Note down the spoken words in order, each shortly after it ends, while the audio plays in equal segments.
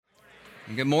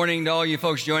Good morning to all you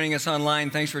folks joining us online.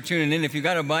 Thanks for tuning in. If you've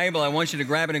got a Bible, I want you to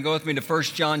grab it and go with me to 1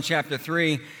 John chapter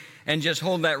 3 and just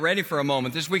hold that ready for a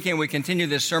moment. This weekend we continue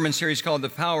this sermon series called The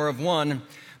Power of One.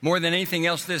 More than anything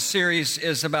else, this series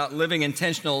is about living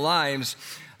intentional lives.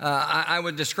 I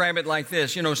would describe it like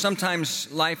this. You know,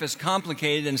 sometimes life is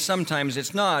complicated and sometimes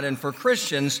it's not. And for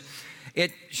Christians,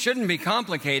 it shouldn't be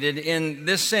complicated in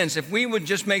this sense. If we would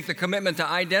just make the commitment to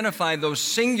identify those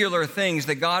singular things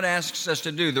that God asks us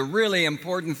to do, the really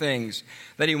important things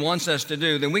that He wants us to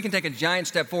do, then we can take a giant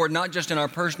step forward, not just in our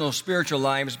personal spiritual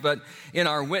lives, but in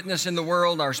our witness in the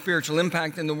world, our spiritual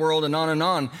impact in the world, and on and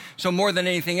on. So more than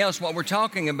anything else, what we're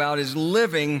talking about is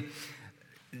living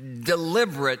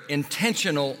deliberate,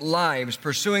 intentional lives,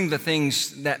 pursuing the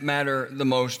things that matter the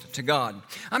most to God.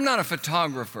 I'm not a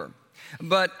photographer,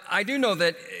 but I do know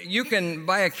that you can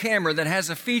buy a camera that has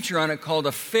a feature on it called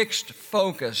a fixed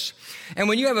focus. And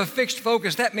when you have a fixed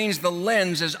focus, that means the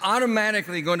lens is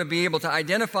automatically going to be able to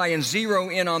identify and zero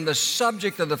in on the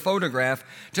subject of the photograph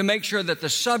to make sure that the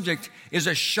subject is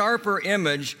a sharper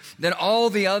image than all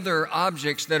the other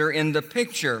objects that are in the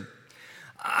picture.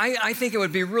 I think it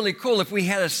would be really cool if we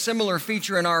had a similar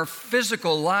feature in our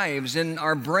physical lives, in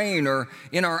our brain or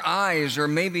in our eyes or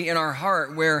maybe in our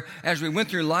heart, where as we went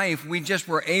through life, we just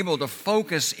were able to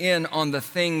focus in on the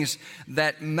things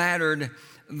that mattered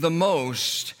the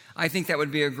most. I think that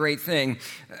would be a great thing.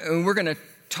 We're going to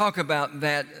talk about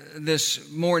that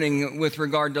this morning with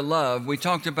regard to love. We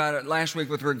talked about it last week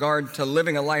with regard to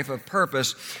living a life of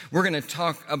purpose. We're going to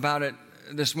talk about it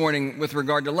this morning with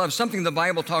regard to love, something the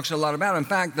Bible talks a lot about. In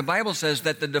fact, the Bible says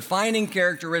that the defining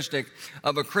characteristic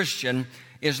of a Christian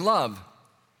is love.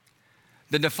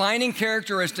 The defining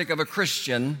characteristic of a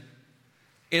Christian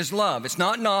is love. It's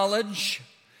not knowledge.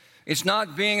 It's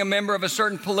not being a member of a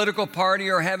certain political party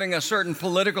or having a certain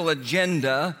political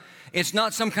agenda. It's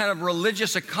not some kind of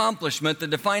religious accomplishment. The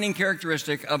defining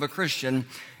characteristic of a Christian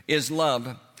is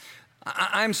love.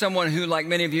 I'm someone who, like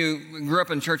many of you, grew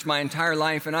up in church my entire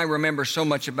life, and I remember so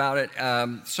much about it,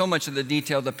 so much of the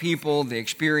detail, the people, the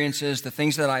experiences, the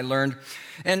things that I learned.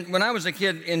 And when I was a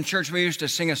kid in church, we used to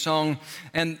sing a song,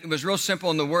 and it was real simple,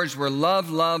 and the words were,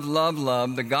 love, love, love,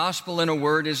 love. The gospel in a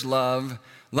word is love.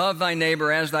 Love thy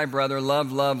neighbor as thy brother.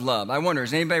 Love, love, love. I wonder,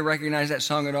 does anybody recognize that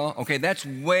song at all? Okay, that's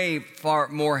way far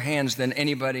more hands than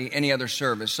any other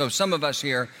service. So some of us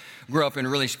here grew up in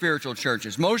really spiritual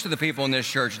churches. Most of the people in this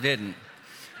church didn't.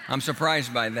 I'm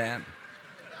surprised by that.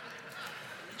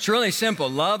 It's really simple.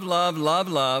 Love, love, love,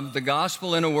 love. The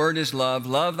gospel in a word is love.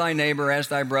 Love thy neighbor as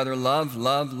thy brother. Love,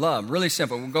 love, love. Really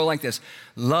simple. We'll go like this.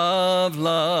 Love,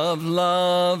 love,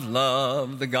 love,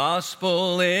 love. The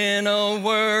gospel in a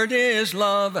word is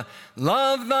love.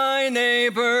 Love thy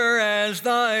neighbor as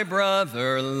thy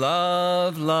brother.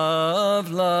 Love, love,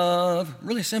 love.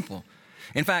 Really simple.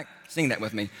 In fact, sing that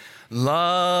with me.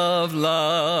 Love,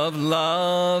 love,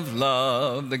 love,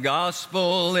 love. The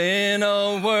gospel in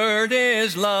a word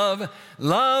is love.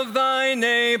 Love thy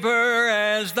neighbor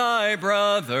as thy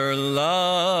brother.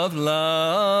 Love,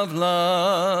 love,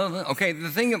 love. Okay, the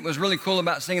thing that was really cool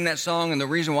about singing that song and the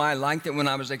reason why I liked it when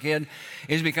I was a kid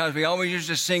is because we always used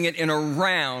to sing it in a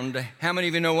round. How many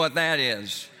of you know what that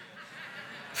is?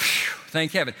 Whew,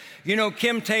 thank heaven. You know,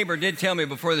 Kim Tabor did tell me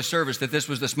before the service that this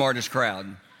was the smartest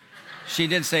crowd. She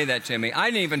did say that to me. I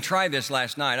didn't even try this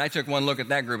last night. I took one look at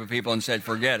that group of people and said,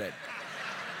 forget it.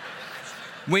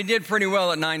 We did pretty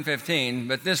well at 9:15,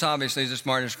 but this obviously is the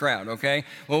smartest crowd, okay?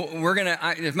 Well,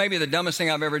 it's maybe the dumbest thing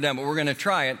I've ever done, but we're going to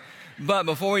try it. But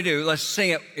before we do, let's sing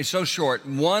it. It's so short.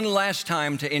 One last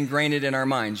time to ingrain it in our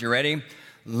minds. You ready?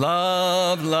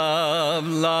 Love, love,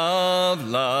 love,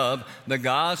 love. The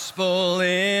gospel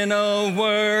in a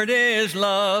word is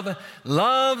love.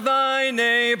 Love thy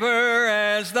neighbor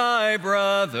as thy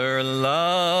brother.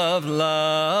 Love,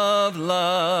 love,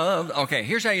 love. Okay,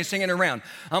 here's how you sing it around.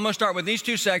 I'm going to start with these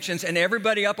two sections and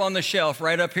everybody up on the shelf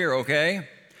right up here, okay?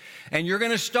 And you're going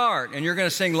to start and you're going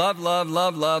to sing love, love,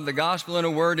 love, love. The gospel in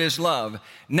a word is love.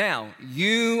 Now,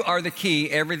 you are the key.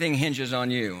 Everything hinges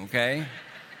on you, okay?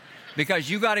 Because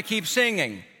you got to keep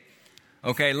singing.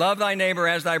 Okay, love thy neighbor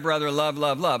as thy brother, love,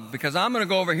 love, love. Because I'm going to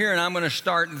go over here and I'm going to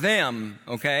start them,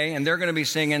 okay? And they're going to be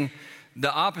singing the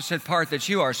opposite part that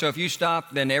you are. So if you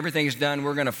stop, then everything's done.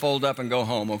 We're going to fold up and go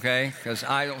home, okay? Because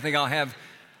I don't think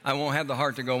I won't have the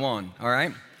heart to go on, all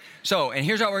right? So, and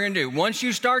here's what we're going to do. Once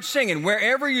you start singing,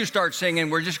 wherever you start singing,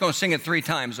 we're just going to sing it 3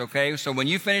 times, okay? So when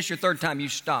you finish your 3rd time, you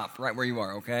stop right where you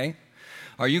are, okay?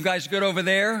 Are you guys good over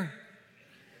there?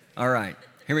 All right.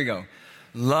 Here we go.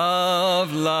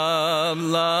 Love, love,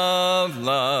 love,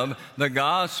 love. The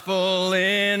gospel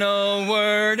in a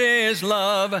word is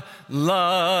love.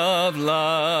 Love,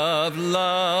 love,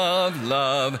 love,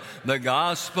 love. The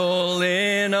gospel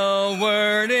in a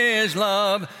word is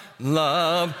love.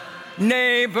 Love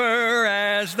neighbor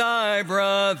as thy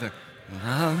brother.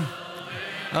 Love.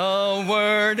 A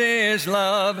word is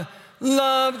love.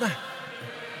 Love.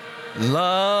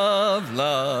 Love,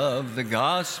 love. The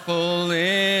gospel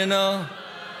in a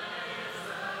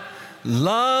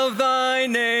love thy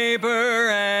neighbor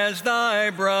as thy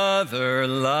brother.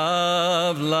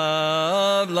 Love,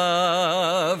 love,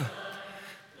 love.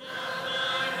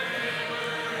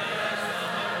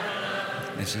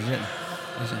 This is it.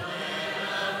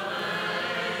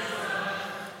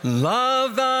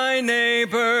 Love thy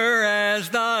neighbor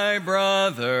as thy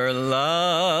brother.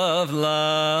 Love,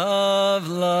 love,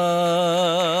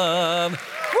 love.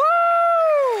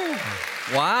 Woo!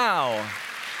 Wow.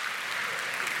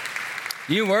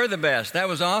 You were the best. That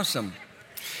was awesome.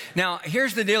 Now,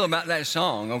 here's the deal about that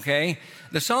song, okay?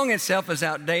 The song itself is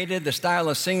outdated. The style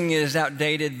of singing is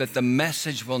outdated, but the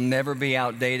message will never be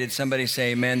outdated. Somebody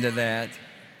say amen to that.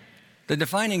 The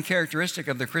defining characteristic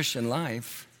of the Christian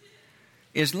life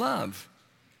is love.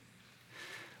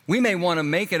 We may want to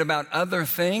make it about other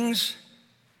things,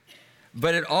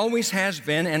 but it always has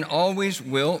been and always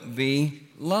will be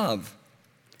love.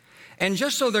 And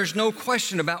just so there's no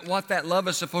question about what that love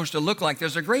is supposed to look like,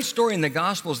 there's a great story in the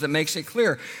Gospels that makes it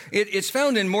clear. It's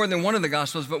found in more than one of the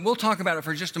Gospels, but we'll talk about it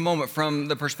for just a moment from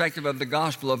the perspective of the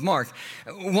Gospel of Mark.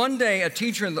 One day, a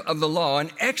teacher of the law, an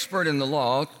expert in the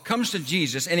law, comes to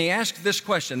Jesus and he asks this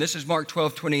question. This is Mark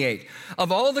 12:28.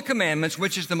 Of all the commandments,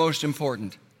 which is the most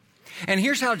important? And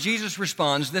here's how Jesus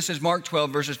responds. This is Mark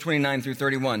 12, verses 29 through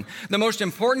 31. The most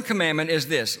important commandment is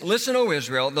this. Listen, O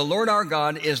Israel, the Lord our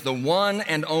God is the one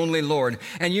and only Lord.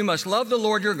 And you must love the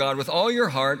Lord your God with all your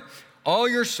heart, all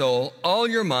your soul, all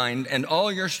your mind, and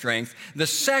all your strength. The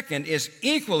second is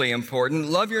equally important.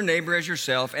 Love your neighbor as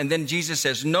yourself. And then Jesus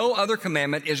says, no other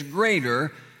commandment is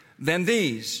greater than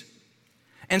these.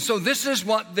 And so this is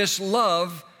what this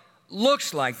love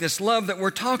looks like, this love that we're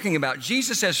talking about.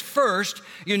 Jesus says, first,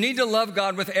 you need to love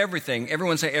God with everything.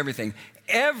 Everyone say everything.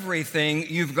 Everything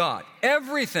you've got.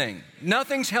 Everything.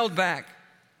 Nothing's held back.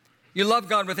 You love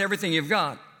God with everything you've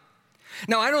got.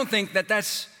 Now, I don't think that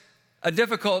that's a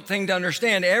difficult thing to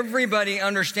understand. Everybody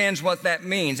understands what that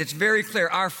means. It's very clear.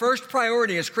 Our first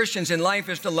priority as Christians in life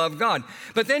is to love God.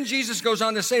 But then Jesus goes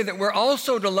on to say that we're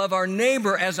also to love our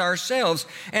neighbor as ourselves.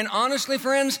 And honestly,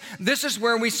 friends, this is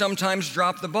where we sometimes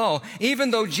drop the ball. Even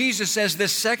though Jesus says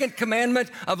this second commandment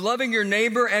of loving your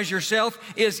neighbor as yourself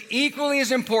is equally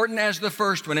as important as the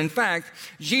first one. In fact,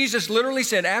 Jesus literally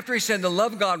said, after he said to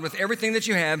love God with everything that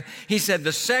you have, he said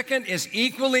the second is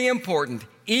equally important.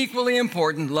 Equally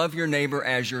important, love your neighbor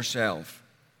as yourself.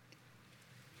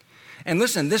 And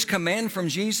listen, this command from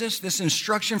Jesus, this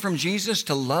instruction from Jesus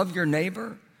to love your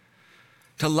neighbor,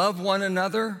 to love one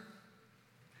another,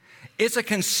 it's a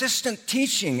consistent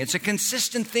teaching. It's a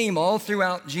consistent theme all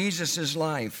throughout Jesus'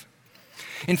 life.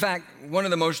 In fact, one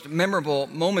of the most memorable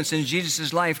moments in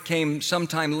Jesus' life came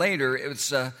sometime later. It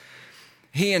was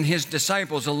he and his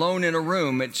disciples alone in a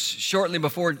room. It's shortly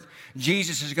before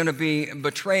Jesus is going to be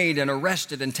betrayed and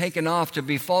arrested and taken off to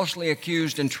be falsely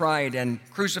accused and tried and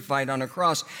crucified on a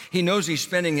cross. He knows he's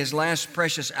spending his last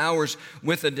precious hours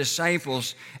with the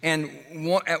disciples. And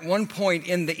at one point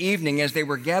in the evening, as they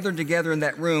were gathered together in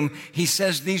that room, he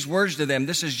says these words to them.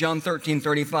 This is John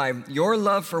 13:35. Your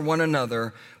love for one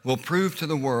another will prove to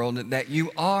the world that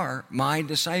you are my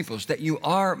disciples, that you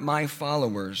are my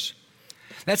followers.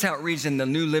 That's how it reads in the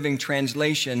New Living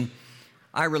Translation.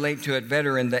 I relate to it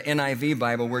better in the NIV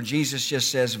Bible, where Jesus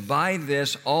just says, by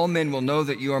this all men will know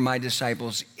that you are my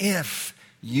disciples if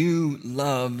you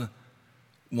love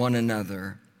one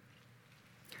another.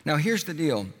 Now here's the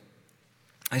deal.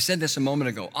 I said this a moment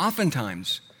ago.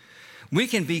 Oftentimes, we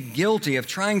can be guilty of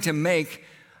trying to make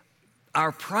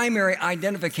our primary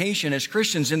identification as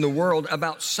Christians in the world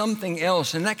about something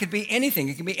else. And that could be anything.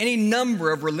 It could be any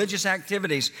number of religious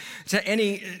activities, to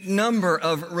any number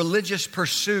of religious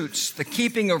pursuits, the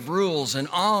keeping of rules, and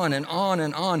on and on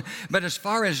and on. But as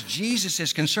far as Jesus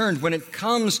is concerned, when it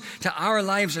comes to our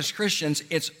lives as Christians,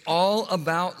 it's all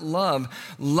about love.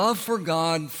 Love for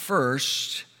God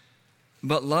first,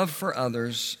 but love for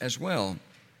others as well.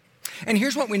 And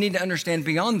here's what we need to understand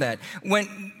beyond that. When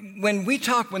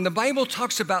the Bible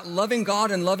talks about loving God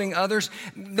and loving others,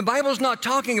 the Bible's not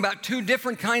talking about two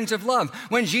different kinds of love.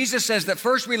 When Jesus says that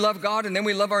first we love God and then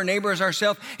we love our neighbor as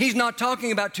ourselves, he's not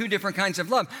talking about two different kinds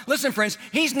of love. Listen, friends,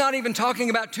 he's not even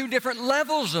talking about two different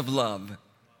levels of love.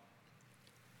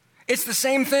 It's the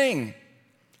same thing.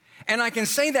 And I can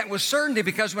say that with certainty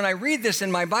because when I read this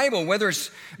in my Bible,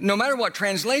 no matter what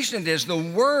translation it is,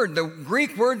 the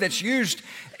Greek word that's used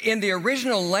in the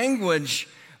original language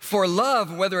for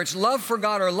love, whether it's love for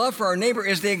God or love for our neighbor,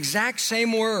 is the exact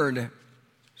same word.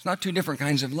 It's not two different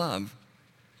kinds of love.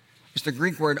 It's the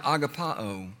Greek word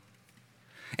agapao.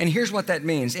 And here's what that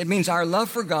means. It means our love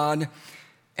for God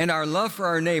and our love for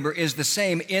our neighbor is the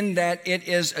same in that it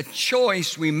is a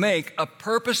choice we make, a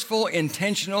purposeful,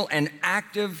 intentional, and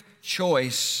active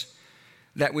choice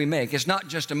that we make. It's not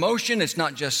just emotion, it's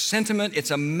not just sentiment,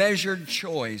 it's a measured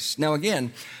choice. Now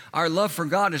again, our love for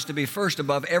God is to be first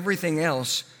above everything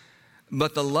else,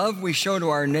 but the love we show to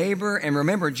our neighbor, and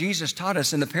remember, Jesus taught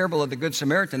us in the parable of the Good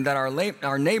Samaritan that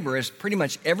our neighbor is pretty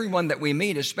much everyone that we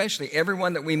meet, especially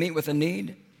everyone that we meet with a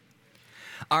need.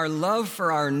 Our love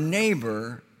for our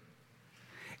neighbor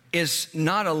is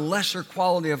not a lesser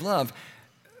quality of love,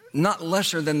 not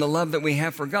lesser than the love that we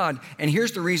have for God. And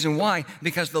here's the reason why.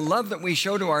 Because the love that we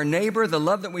show to our neighbor, the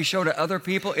love that we show to other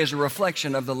people is a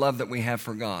reflection of the love that we have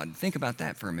for God. Think about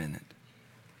that for a minute.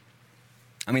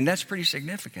 I mean, that's pretty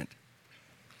significant.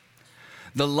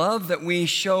 The love that we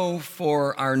show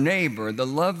for our neighbor, the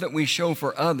love that we show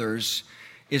for others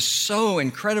is so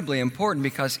incredibly important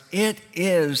because it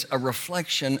is a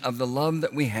reflection of the love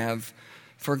that we have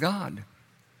for God.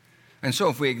 And so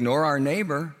if we ignore our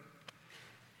neighbor,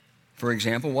 for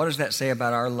example, what does that say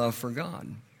about our love for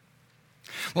God?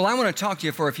 Well, I want to talk to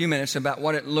you for a few minutes about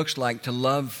what it looks like to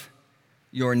love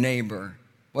your neighbor,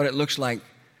 what it looks like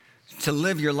to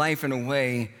live your life in a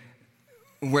way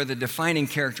where the defining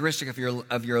characteristic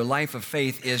of your life of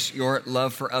faith is your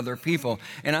love for other people.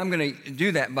 And I'm going to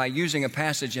do that by using a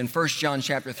passage in 1 John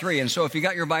chapter 3. And so if you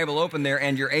got your Bible open there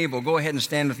and you're able, go ahead and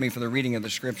stand with me for the reading of the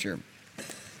scripture.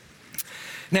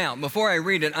 Now, before I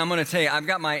read it, I'm going to tell you, I've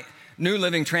got my New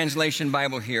Living Translation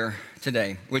Bible here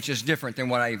today, which is different than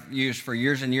what I've used for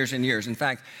years and years and years. In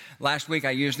fact, last week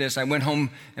I used this. I went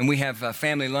home and we have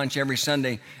family lunch every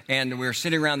Sunday, and we were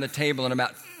sitting around the table, and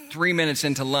about 3 minutes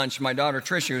into lunch, my daughter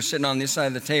Tricia was sitting on this side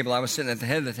of the table. I was sitting at the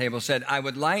head of the table, said, I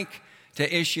would like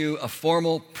to issue a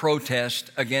formal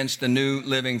protest against the New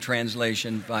Living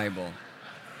Translation Bible.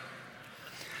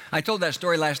 I told that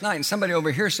story last night, and somebody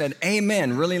over here said,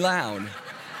 amen, really loud.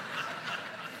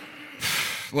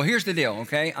 Well, here's the deal,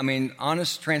 okay? I mean,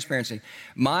 honest transparency.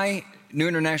 My New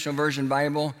International Version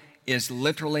Bible is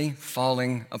literally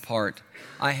falling apart.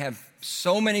 I have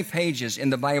so many pages in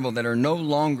the Bible that are no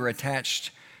longer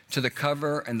attached to the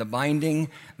cover and the binding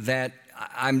that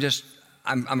I'm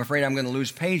afraid I'm going to lose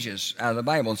pages out of the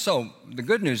Bible. So the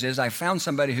good news is I found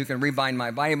somebody who can rebind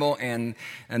my Bible, and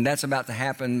that's about to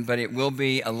happen, but it will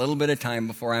be a little bit of time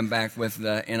before I'm back with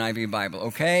the NIV Bible.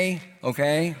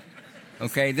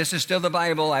 Okay, this is still the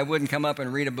Bible. I wouldn't come up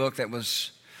and read a book that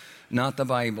was not the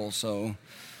Bible, so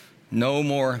no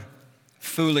more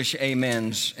foolish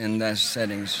amens in those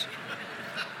settings.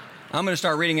 I'm going to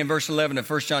start reading in verse 11 of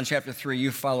 1 John chapter 3.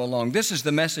 You follow along. This is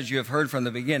the message you have heard from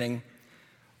the beginning.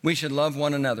 We should love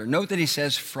one another. Note that he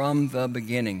says from the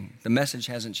beginning. The message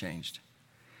hasn't changed.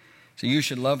 So you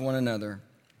should love one another.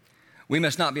 We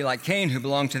must not be like Cain, who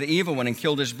belonged to the evil one and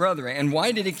killed his brother. And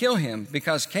why did he kill him?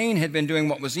 Because Cain had been doing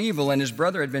what was evil and his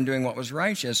brother had been doing what was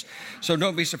righteous. So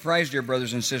don't be surprised, dear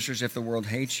brothers and sisters, if the world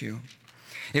hates you.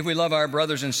 If we love our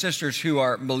brothers and sisters who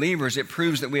are believers, it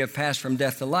proves that we have passed from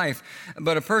death to life.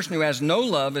 But a person who has no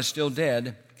love is still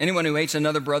dead. Anyone who hates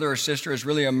another brother or sister is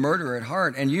really a murderer at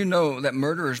heart. And you know that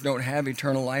murderers don't have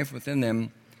eternal life within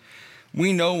them.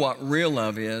 We know what real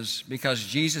love is because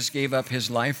Jesus gave up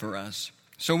his life for us.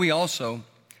 So we also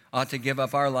ought to give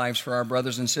up our lives for our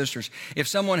brothers and sisters. If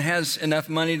someone has enough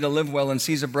money to live well and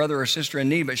sees a brother or sister in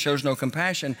need but shows no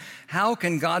compassion, how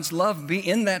can God's love be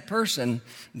in that person?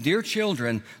 Dear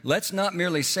children, let's not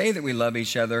merely say that we love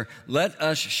each other. Let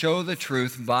us show the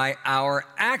truth by our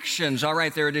actions. All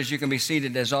right, there it is. You can be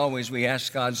seated. As always, we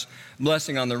ask God's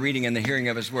blessing on the reading and the hearing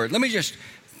of his word. Let me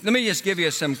just give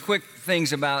you some quick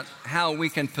things about how we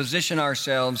can position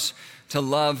ourselves to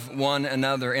love one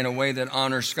another in a way that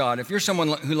honors God. If you're someone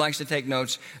who likes to take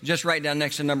notes, just write down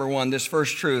next to number 1, this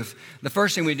first truth. The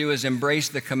first thing we do is embrace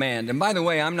the command. And by the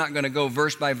way, I'm not going to go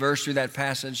verse by verse through that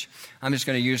passage. I'm just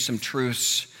going to use some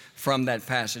truths from that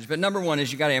passage. But number 1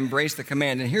 is you got to embrace the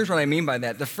command. And here's what I mean by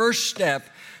that. The first step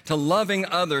to loving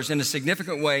others in a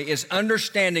significant way is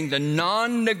understanding the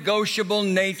non-negotiable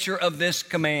nature of this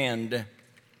command.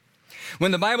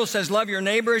 When the Bible says love your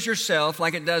neighbor as yourself,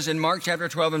 like it does in Mark chapter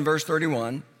 12 and verse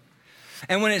 31,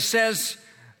 and when it says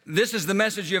this is the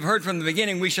message you have heard from the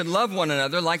beginning, we should love one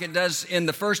another, like it does in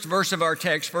the first verse of our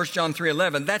text, 1 John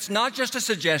 3:11, that's not just a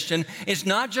suggestion, it's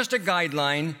not just a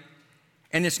guideline,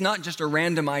 And it's not just a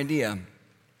random idea.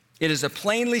 It is a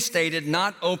plainly stated,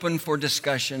 not open for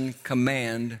discussion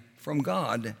command from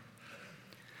God.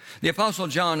 The Apostle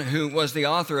John, who was the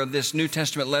author of this New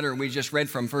Testament letter we just read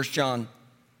from 1 John,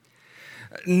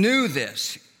 knew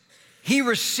this. He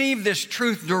received this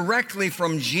truth directly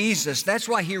from Jesus. That's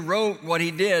why he wrote what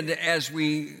he did as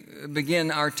we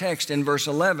begin our text in verse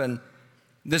 11.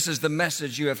 This is the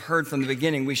message you have heard from the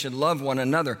beginning. We should love one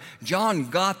another.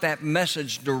 John got that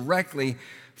message directly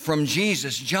from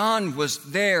Jesus. John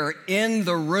was there in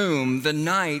the room the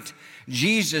night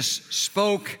Jesus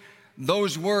spoke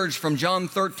those words from John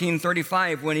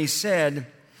 13:35 when he said,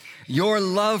 "Your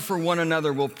love for one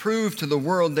another will prove to the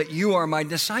world that you are my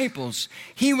disciples."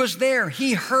 He was there.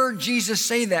 He heard Jesus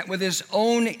say that with his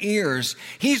own ears.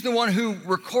 He's the one who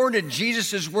recorded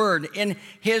Jesus' word in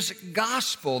his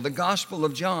gospel, the Gospel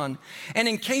of John. And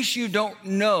in case you don't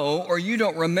know or you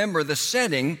don't remember the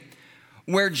setting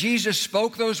where Jesus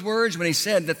spoke those words, when he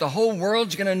said that the whole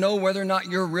world's going to know whether or not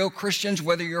you're real Christians,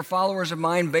 whether you're followers of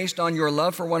mine based on your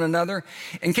love for one another.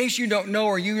 In case you don't know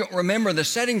or you don't remember the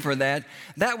setting for that,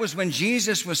 that was when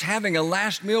Jesus was having a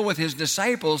last meal with his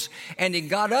disciples, and he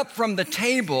got up from the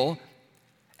table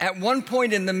at one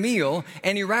point in the meal,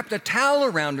 and he wrapped a towel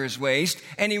around his waist,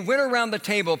 and he went around the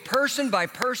table person by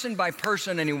person by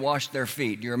person, and he washed their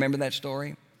feet. Do you remember that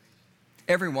story?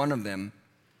 Every one of them,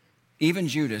 even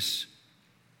Judas.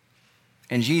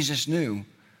 And Jesus knew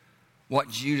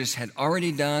what Judas had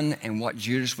already done and what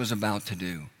Judas was about to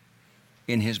do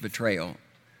in his betrayal.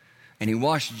 And he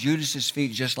washed Judas's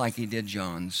feet just like he did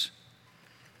John's.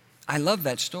 I love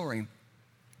that story.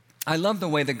 I love the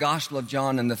way the Gospel of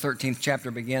John in the 13th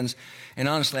chapter begins. And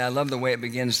honestly, I love the way it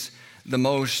begins the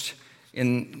most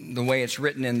in the way it's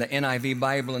written in the NIV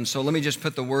Bible. And so let me just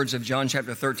put the words of John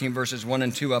chapter 13, verses 1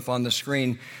 and 2 up on the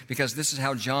screen, because this is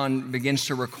how John begins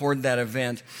to record that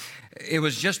event. It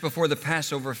was just before the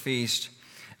Passover feast.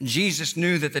 Jesus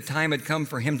knew that the time had come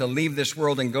for him to leave this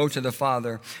world and go to the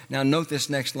Father. Now note this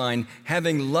next line.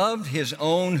 Having loved his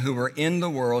own who were in the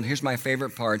world, here's my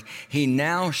favorite part, he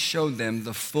now showed them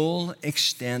the full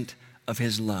extent of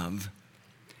his love.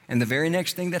 And the very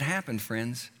next thing that happened,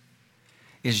 friends,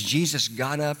 is Jesus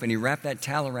got up and he wrapped that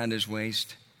towel around his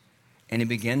waist and he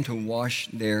began to wash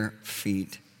their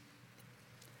feet.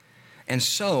 And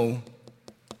so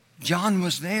John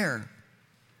was there.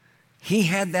 He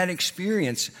had that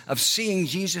experience of seeing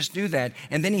Jesus do that.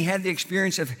 And then he had the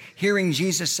experience of hearing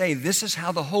Jesus say, "This is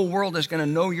how the whole world is going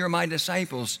to know you're my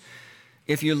disciples,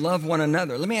 if you love one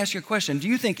another." Let me ask you a question. Do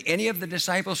you think any of the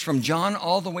disciples from John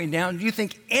all the way down, do you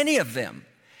think any of them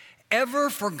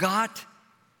ever forgot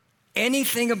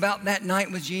anything about that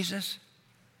night with Jesus?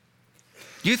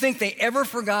 Do you think they ever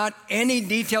forgot any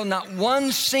detail, not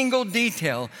one single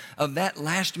detail of that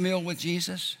last meal with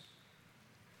Jesus,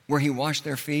 where he washed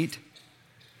their feet?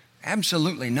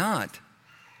 Absolutely not.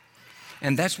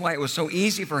 And that's why it was so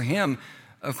easy for him.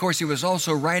 Of course, he was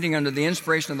also writing under the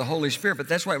inspiration of the Holy Spirit, but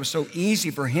that's why it was so easy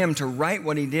for him to write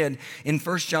what he did in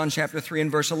 1 John chapter 3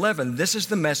 and verse 11. This is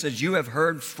the message you have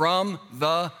heard from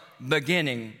the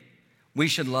beginning. We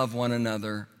should love one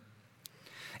another.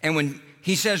 And when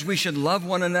he says we should love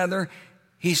one another,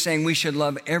 he's saying we should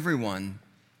love everyone,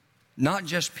 not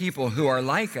just people who are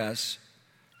like us,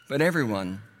 but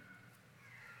everyone.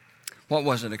 What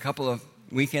was it, a couple of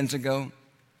weekends ago?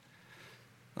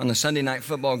 On the Sunday night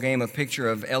football game, a picture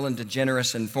of Ellen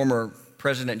DeGeneres and former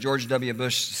President George W.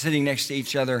 Bush sitting next to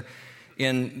each other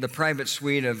in the private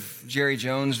suite of Jerry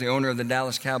Jones, the owner of the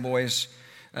Dallas Cowboys,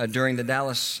 during the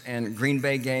Dallas and Green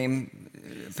Bay game.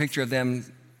 A picture of them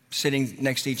sitting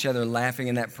next to each other laughing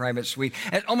in that private suite.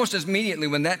 And almost immediately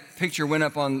when that picture went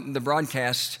up on the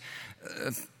broadcast,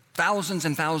 thousands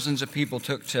and thousands of people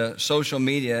took to social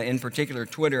media, in particular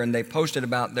Twitter, and they posted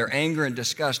about their anger and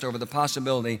disgust over the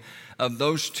possibility of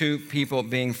those two people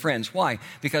being friends. Why?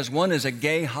 Because one is a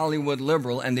gay Hollywood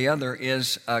liberal and the other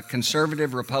is a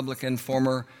conservative Republican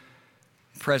former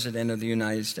president of the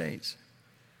United States.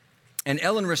 And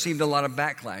Ellen received a lot of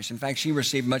backlash. In fact, she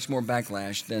received much more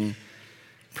backlash than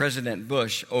President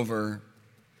Bush over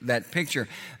that picture.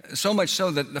 So much so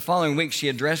that the following week she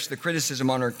addressed the criticism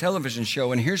on her television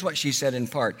show, and here's what she said in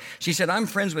part. She said, "I'm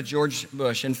friends with George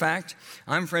Bush. In fact,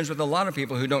 I'm friends with a lot of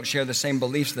people who don't share the same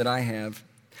beliefs that I have."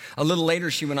 A little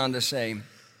later she went on to say,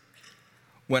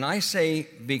 "When I say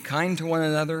be kind to one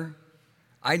another,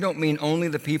 I don't mean only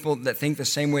the people that think the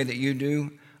same way that you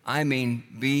do. I mean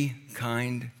be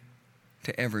kind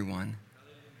to everyone."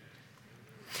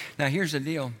 Now here's the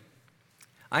deal.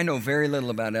 I know very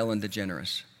little about Ellen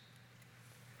DeGeneres.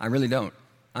 I really don't.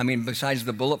 I mean, besides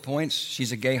the bullet points,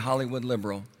 she's a gay Hollywood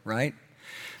liberal, right?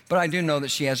 But I do know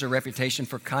that she has a reputation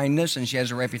for kindness, and she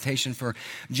has a reputation for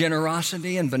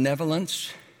generosity and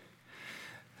benevolence.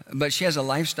 But she has a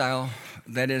lifestyle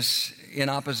that is in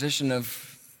opposition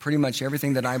of pretty much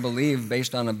everything that I believe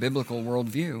based on a biblical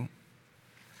worldview.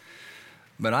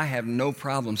 But I have no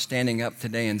problem standing up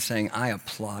today and saying, I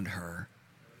applaud her.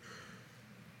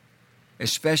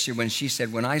 Especially when she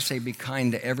said, when I say be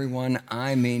kind to everyone,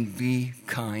 I mean be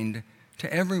kind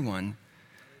to everyone.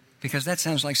 Because that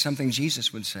sounds like something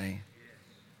Jesus would say.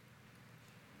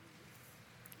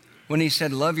 When he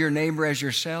said, love your neighbor as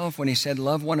yourself, when he said,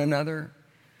 love one another,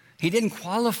 he didn't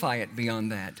qualify it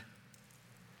beyond that.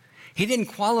 He didn't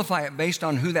qualify it based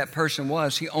on who that person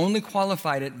was. He only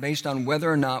qualified it based on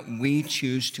whether or not we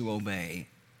choose to obey.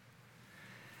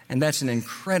 And that's an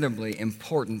incredibly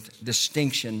important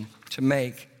distinction to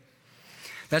make.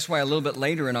 That's why a little bit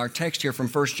later in our text here from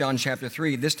 1 John chapter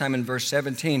 3, this time in verse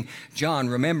 17, John,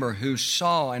 remember, who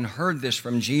saw and heard this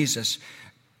from Jesus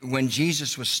when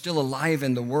Jesus was still alive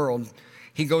in the world,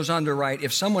 he goes on to write,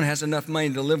 if someone has enough money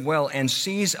to live well and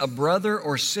sees a brother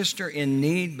or sister in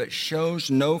need but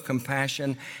shows no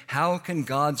compassion, how can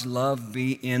God's love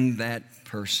be in that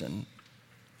person?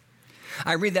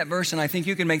 I read that verse and I think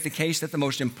you can make the case that the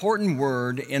most important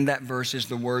word in that verse is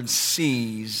the word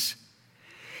sees.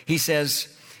 He says,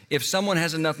 if someone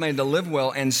has enough money to live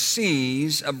well and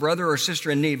sees a brother or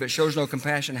sister in need but shows no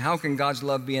compassion, how can God's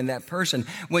love be in that person?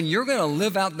 When you're going to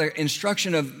live out the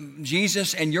instruction of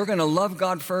Jesus and you're going to love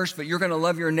God first, but you're going to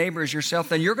love your neighbor as yourself,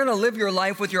 then you're going to live your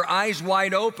life with your eyes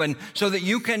wide open so that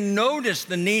you can notice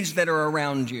the needs that are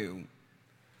around you.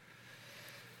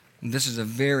 This is a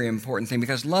very important thing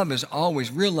because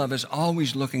real love is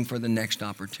always looking for the next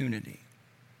opportunity.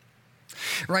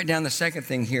 Write down the second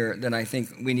thing here that I think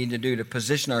we need to do to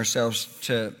position ourselves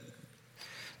to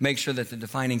make sure that the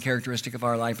defining characteristic of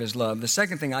our life is love. The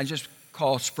second thing I just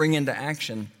call spring into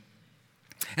action.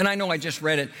 And I know I just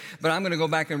read it, but I'm going to go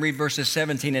back and read verses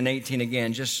 17 and 18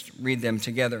 again. Just read them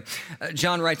together.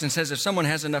 John writes and says, if someone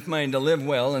has enough money to live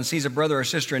well and sees a brother or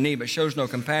sister in need but shows no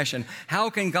compassion, how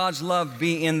can God's love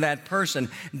be in that person?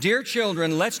 Dear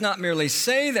children, let's not merely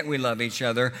say that we love each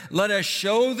other. Let us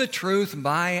show the truth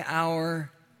by our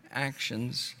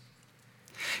actions.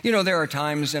 You know, there are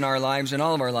times in our lives, in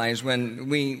all of our lives, when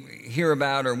we hear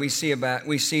about or we see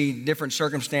different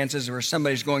circumstances where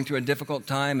somebody's going through a difficult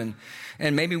time,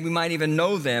 and maybe we might even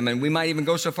know them, and we might even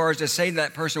go so far as to say to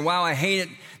that person, wow, I hate it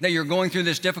that you're going through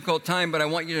this difficult time, but I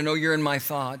want you to know you're in my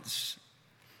thoughts.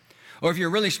 Or if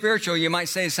you're really spiritual, you might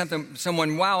say to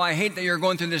someone, wow, I hate that you're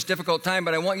going through this difficult time,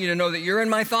 but I want you to know that you're in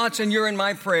my thoughts and you're in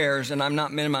my prayers, and I'm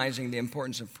not minimizing the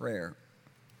importance of prayer.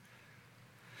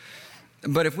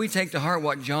 But if we take to heart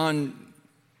what John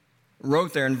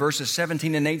wrote there in verses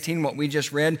 17 and 18, what we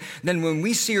just read, then when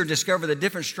we see or discover the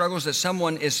different struggles that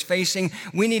someone is facing,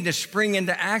 we need to spring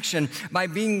into action by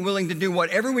being willing to do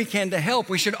whatever we can to help.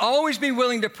 We should always be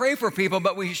willing to pray for people,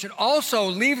 but we should also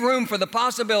leave room for the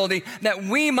possibility that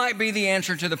we might be the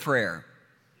answer to the prayer.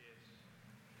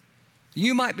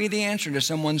 You might be the answer to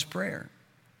someone's prayer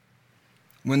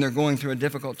when they're going through a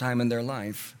difficult time in their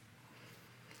life.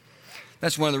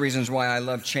 That's one of the reasons why I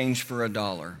love Change for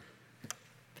 $1.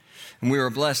 And we were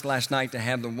blessed last night to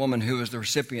have the woman who was the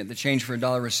recipient, the Change for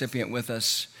 $1 recipient with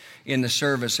us in the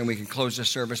service, and we could close the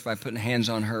service by putting hands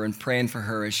on her and praying for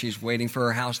her as she's waiting for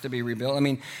her house to be rebuilt. I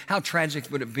mean, how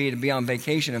tragic would it be to be on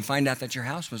vacation and find out that your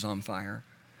house was on fire?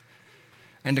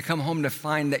 And to come home to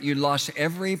find that you lost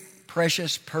every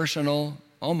precious personal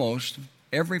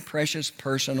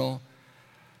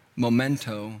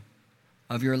memento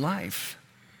of your life.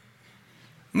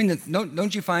 I mean,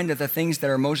 don't you find that the things that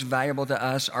are most valuable to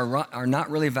us are not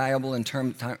really valuable in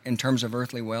terms of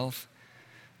earthly wealth?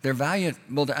 They're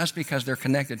valuable to us because they're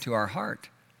connected to our heart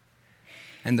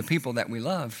and the people that we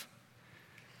love.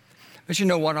 But you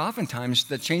know what? Oftentimes,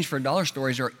 the Change for $1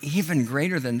 stories are even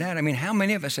greater than that. I mean, how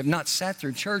many of us have not sat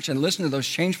through church and listened to those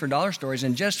Change for $1 stories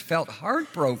and just felt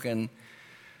heartbroken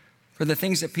for the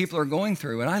things that people are going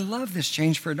through? And I love this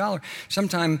Change for $1.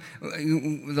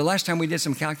 The last time we did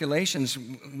some calculations,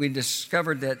 we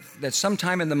discovered that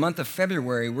sometime in the month of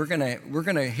February, we're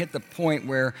gonna hit the point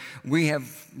where we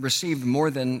have received more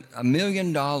than $1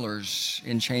 million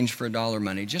in Change for $1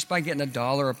 money just by getting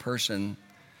 $1 a person,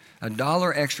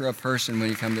 $1 extra a person when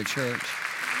you come to church.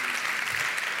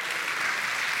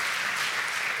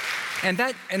 And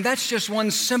that's just one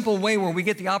simple way where we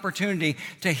get the opportunity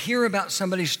to hear about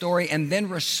somebody's story and then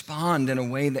respond in a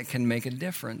way that can make a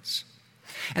difference.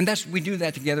 And we do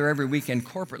that together every weekend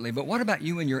corporately. But what about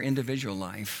you in your individual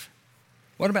life?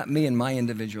 What about me in my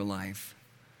individual life?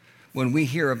 When we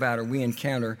hear about or we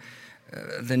encounter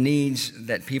the needs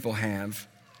that people have,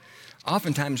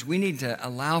 Oftentimes, we need to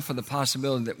allow for the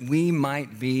possibility that we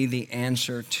might be the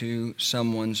answer to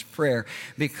someone's prayer,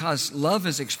 because love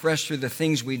is expressed through the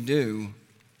things we do.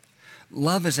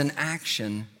 Love is an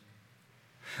action.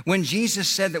 When Jesus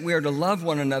said that we are to love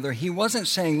one another, he wasn't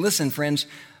saying, listen, friends,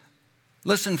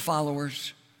 listen,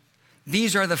 followers,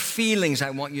 these are the feelings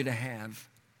I want you to have.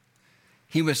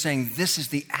 He was saying, this is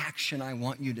the action I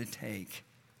want you to take.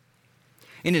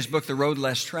 In his book, The Road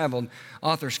Less Traveled,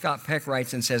 author Scott Peck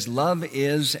writes and says, love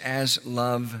is as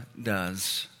love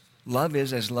does. Love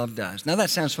is as love does. Now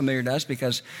that sounds familiar to us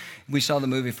because we saw the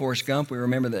movie Forrest Gump. We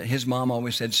remember that his mom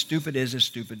always said, stupid is as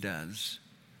stupid does.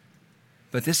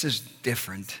 But this is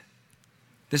different.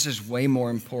 This is way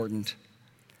more important.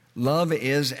 Love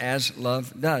is as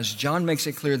love does. John makes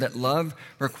it clear that love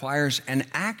requires an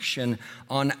action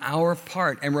on our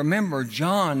part. And remember,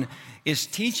 John is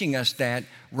teaching us that,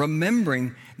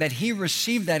 remembering that he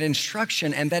received that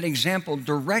instruction and that example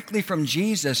directly from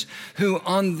Jesus, who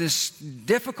on this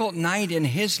difficult night in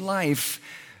his life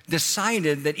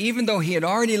decided that even though he had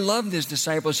already loved his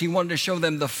disciples, he wanted to show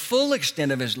them the full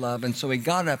extent of his love. And so he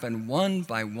got up and one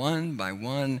by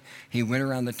one, he went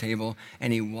around the table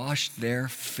and he washed their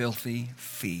filthy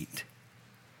feet.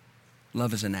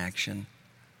 Love is an action.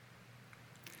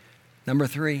 Number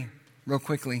 3, real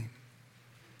quickly.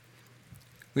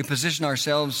 We position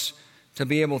ourselves to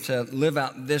be able to live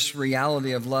out this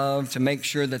reality of love, to make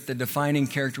sure that the defining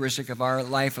characteristic of our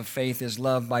life of faith is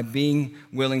love by being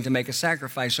willing to make a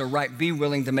sacrifice. So be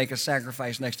willing to make a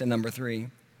sacrifice next to number 3.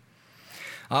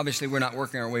 Obviously, we're not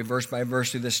working our way verse by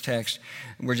verse through this text.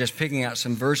 We're just picking out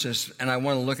some verses, and I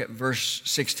want to look at verse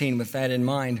 16 with that in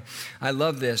mind. I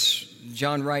love this.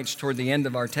 John writes toward the end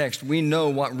of our text, we know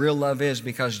what real love is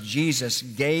because Jesus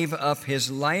gave up his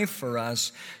life for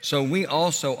us, so we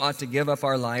also ought to give up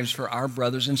our lives for our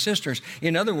brothers and sisters.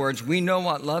 In other words, we know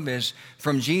what love is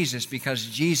from Jesus because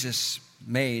Jesus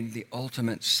made the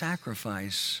ultimate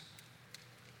sacrifice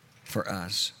for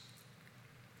us.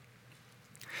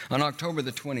 On October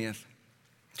the 20th,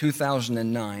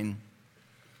 2009,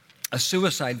 a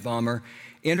suicide bomber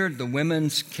entered the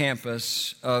women's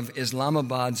campus of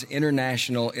Islamabad's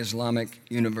International Islamic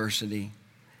University.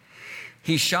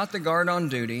 He shot the guard on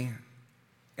duty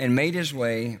and made his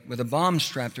way with a bomb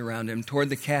strapped around him toward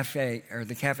the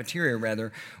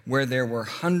cafeteria, where there were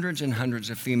hundreds and hundreds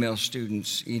of female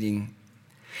students eating.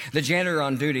 The janitor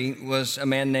on duty was a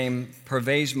man named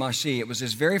Pervez Masih. It was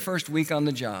his very first week on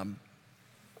the job.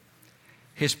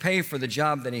 His pay for the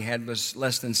job that he had was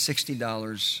less than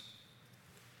 $60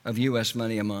 of U.S.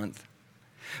 money a month.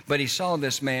 But he saw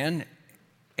this man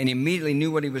and he immediately knew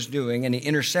what he was doing, and he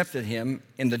intercepted him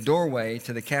in the doorway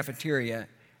to the cafeteria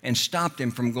and stopped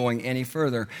him from going any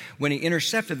further. When he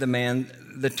intercepted the man,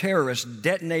 the terrorist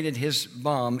detonated his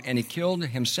bomb, and he killed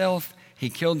himself, he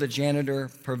killed the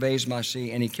janitor, Pervez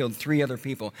Masih, and he killed 3 other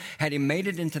people. Had he made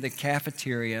it into the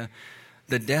cafeteria,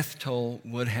 the death toll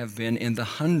would have been in the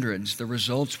hundreds. The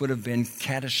results would have been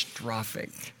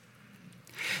catastrophic.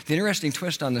 The interesting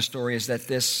twist on the story is that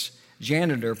this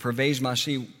janitor, Pervez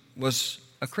Masih, was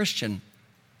a Christian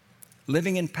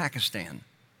living in Pakistan.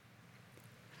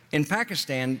 In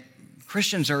Pakistan,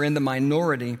 Christians are in the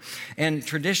minority, and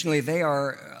traditionally they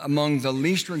are among the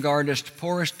least regarded,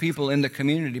 poorest people in the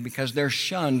community because they're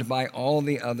shunned by all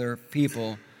the other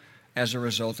people as a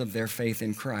result of their faith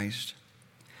in Christ.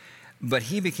 But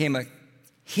he became a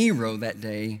hero that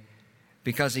day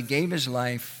because he gave his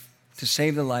life to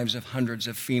save the lives of hundreds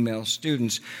of female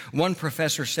students. One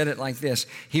professor said it like this: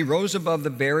 he rose above the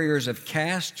barriers of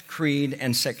caste, creed,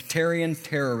 and sectarian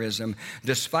terrorism.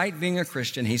 Despite being a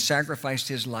Christian, he sacrificed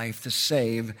his life to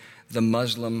save the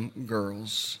Muslim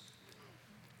girls.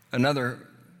 Another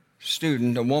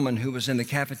student, a woman who was in the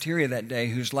cafeteria that day,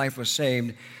 whose life was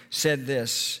saved, said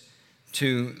this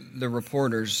to the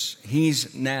reporters: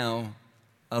 he's now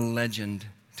a legend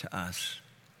to us.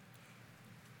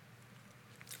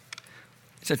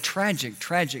 It's a tragic,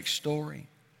 tragic story.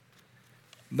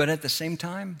 But at the same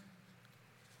time,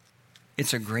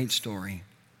 it's a great story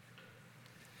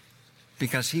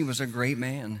because he was a great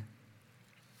man.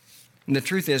 And the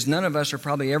truth is, none of us are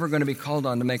probably ever going to be called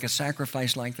on to make a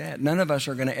sacrifice like that. None of us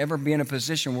are going to ever be in a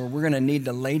position where we're going to need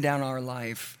to lay down our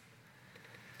life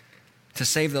to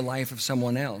save the life of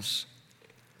someone else.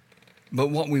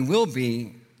 But what we will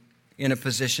be in a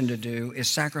position to do is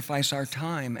sacrifice our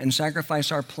time and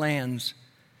sacrifice our plans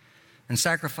and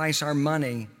sacrifice our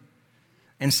money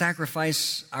and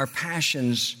sacrifice our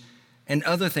passions and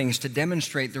other things to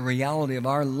demonstrate the reality of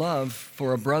our love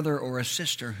for a brother or a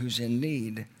sister who's in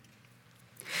need.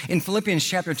 In Philippians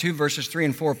chapter 2, verses 3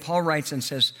 and 4, Paul writes and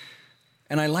says,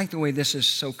 And I like the way this is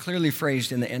so clearly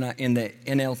phrased in the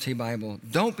NLT Bible.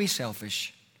 Don't be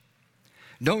selfish.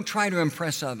 Don't try to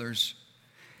impress others.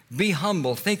 Be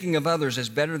humble, thinking of others as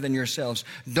better than yourselves.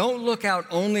 Don't look out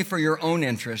only for your own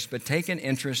interest, but take an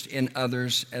interest in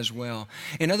others as well.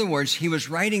 In other words, he was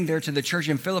writing there to the church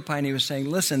in Philippi, and he was saying,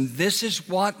 listen, this is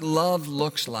what love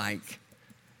looks like.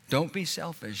 Don't be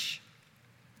selfish.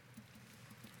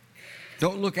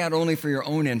 Don't look out only for your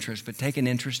own interest, but take an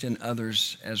interest in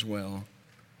others as well.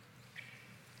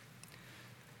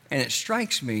 And it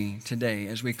strikes me today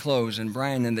as we close, and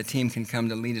Brian and the team can come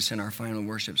to lead us in our final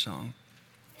worship song,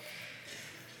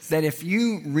 that if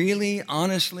you really,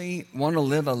 honestly want to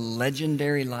live a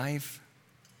legendary life,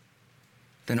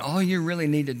 then all you really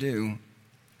need to do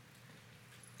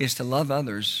is to love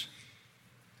others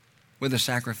with a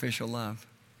sacrificial love.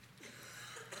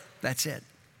 That's it.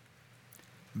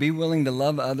 Be willing to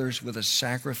love others with a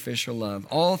sacrificial love.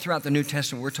 All throughout the New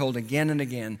Testament, we're told again and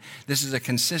again, this is a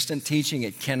consistent teaching.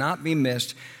 It cannot be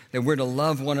missed that we're to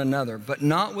love one another, but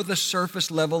not with a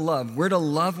surface level love. We're to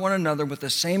love one another with the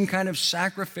same kind of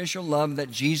sacrificial love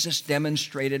that Jesus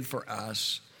demonstrated for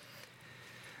us.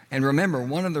 And remember,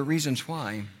 one of the reasons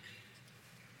why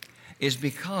is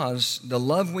because the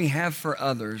love we have for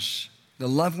others, the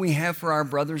love we have for our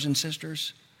brothers and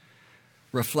sisters,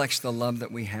 reflects the love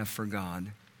that we have for God.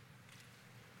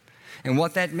 And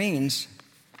what that means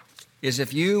is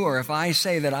if you or if I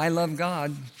say that I love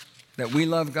God, that we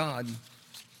love God,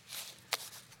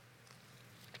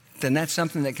 then that's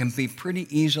something that can be pretty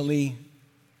easily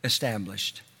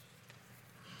established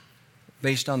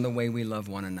based on the way we love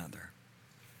one another.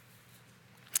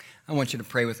 I want you to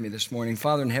pray with me this morning.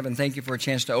 Father in heaven, thank you for a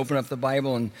chance to open up the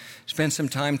Bible and spend some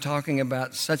time talking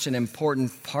about such an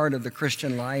important part of the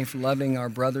Christian life, loving our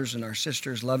brothers and our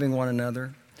sisters, loving one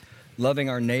another, loving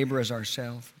our neighbor as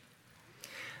ourselves.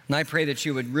 And I pray that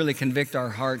you would really convict our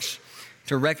hearts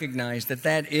to recognize that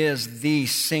that is the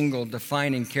single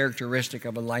defining characteristic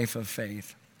of a life of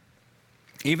faith.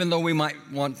 Even though we might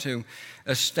want to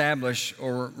establish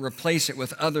or replace it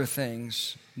with other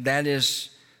things, that is,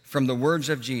 from the words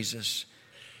of Jesus,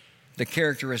 the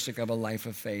characteristic of a life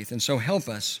of faith. And so help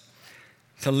us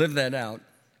to live that out,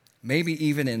 maybe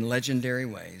even in legendary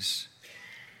ways,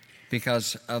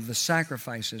 because of the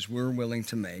sacrifices we're willing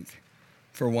to make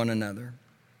for one another.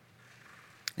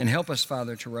 And help us,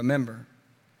 Father, to remember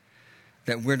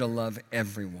that we're to love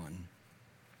everyone,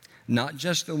 not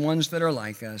just the ones that are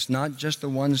like us, not just the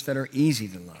ones that are easy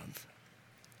to love,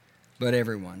 but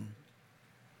everyone.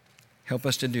 Help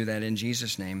us to do that in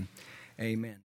Jesus' name. Amen.